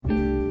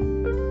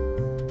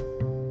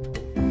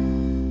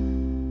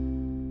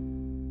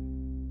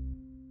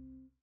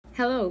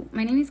Hello,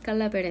 my name is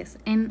Carla Perez,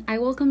 and I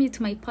welcome you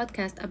to my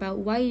podcast about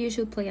why you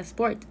should play a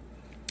sport.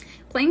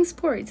 Playing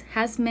sports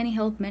has many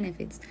health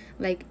benefits,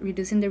 like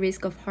reducing the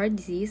risk of heart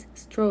disease,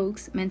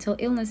 strokes, mental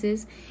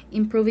illnesses,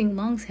 improving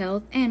lungs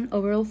health, and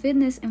overall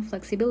fitness and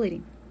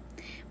flexibility.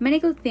 Many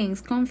good things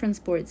come from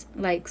sports,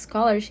 like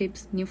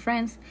scholarships, new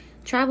friends,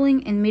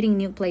 traveling, and meeting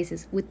new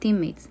places with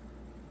teammates.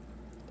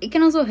 It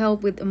can also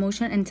help with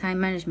emotion and time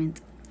management.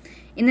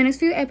 In the next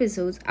few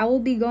episodes, I will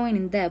be going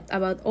in depth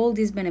about all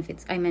these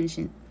benefits I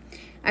mentioned.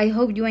 I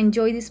hope you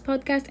enjoy this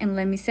podcast and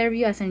let me serve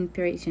you as an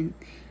inspiration,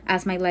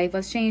 as my life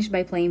was changed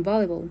by playing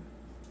volleyball.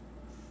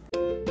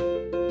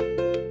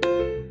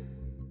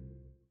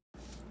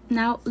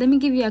 Now, let me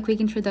give you a quick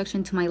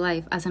introduction to my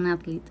life as an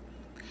athlete.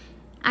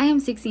 I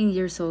am 16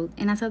 years old,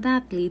 and as an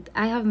athlete,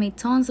 I have made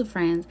tons of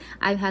friends.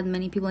 I've had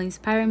many people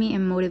inspire me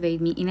and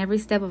motivate me in every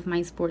step of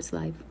my sports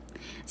life.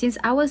 Since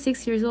I was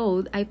 6 years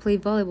old, I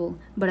played volleyball,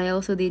 but I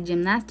also did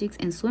gymnastics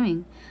and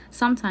swimming.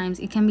 Sometimes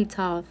it can be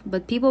tough,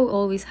 but people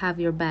always have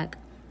your back.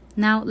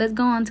 Now, let's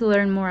go on to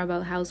learn more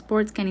about how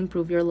sports can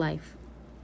improve your life.